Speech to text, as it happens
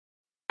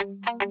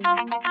Pull my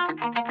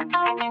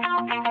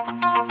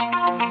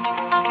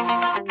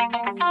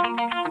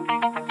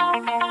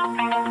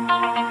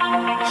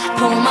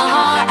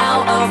heart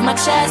out of my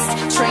chest,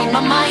 train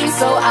my mind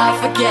so I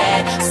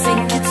forget.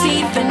 Sink your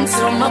teeth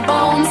into my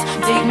bones,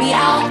 dig me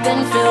out,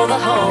 then fill the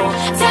hole.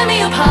 Tear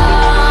me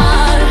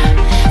apart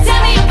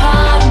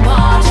and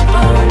watch it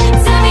burn.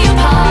 Tear me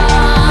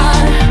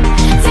apart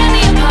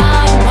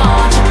and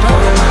watch it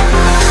burn.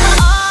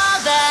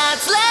 All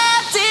that's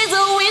left is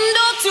a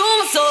window to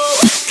my soul.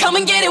 Come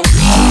and get it.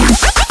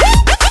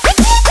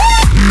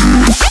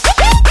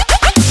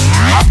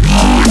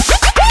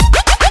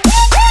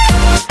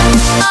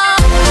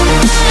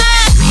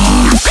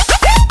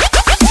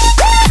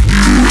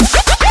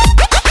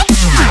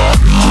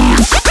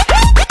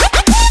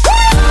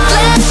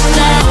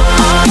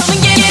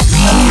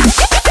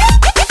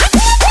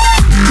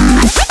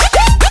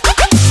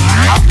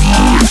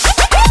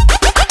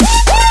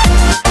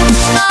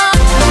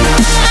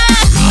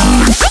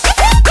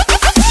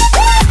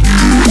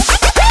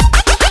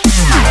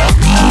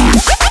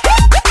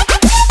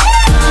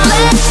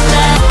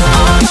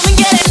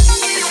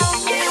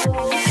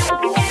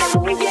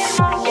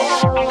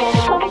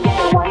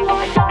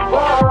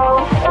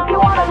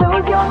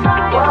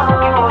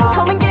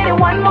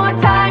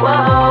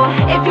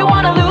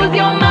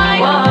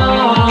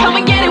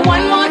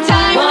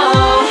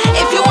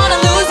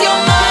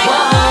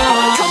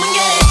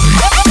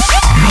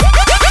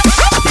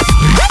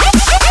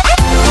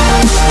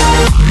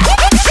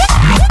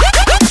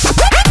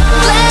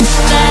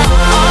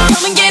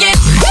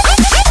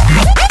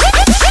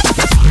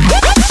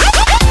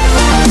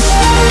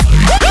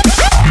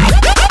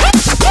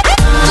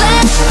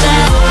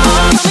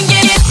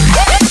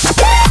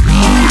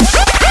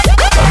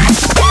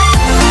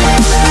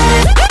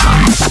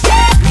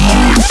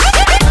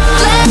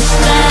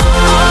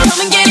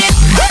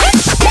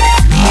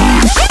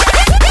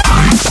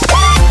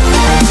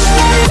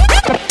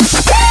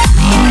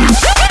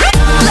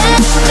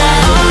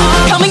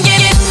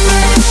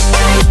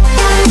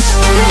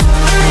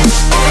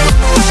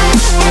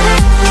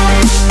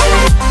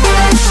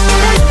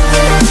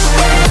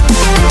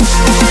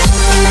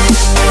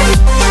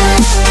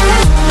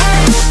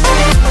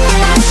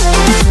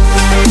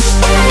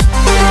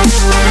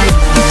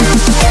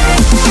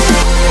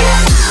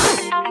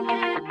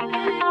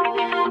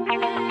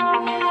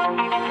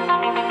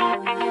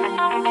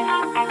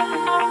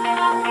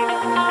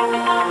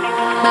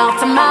 Mouth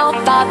to mouth,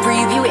 I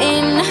breathe you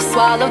in.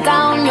 Swallow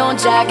down your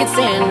jagged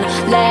sin.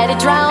 Let it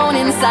drown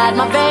inside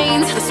my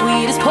veins. The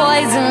sweetest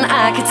poison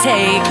I could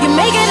take. You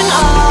make it an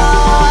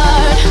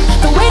art,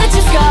 the way that you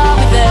scar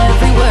with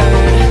every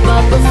word.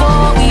 But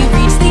before we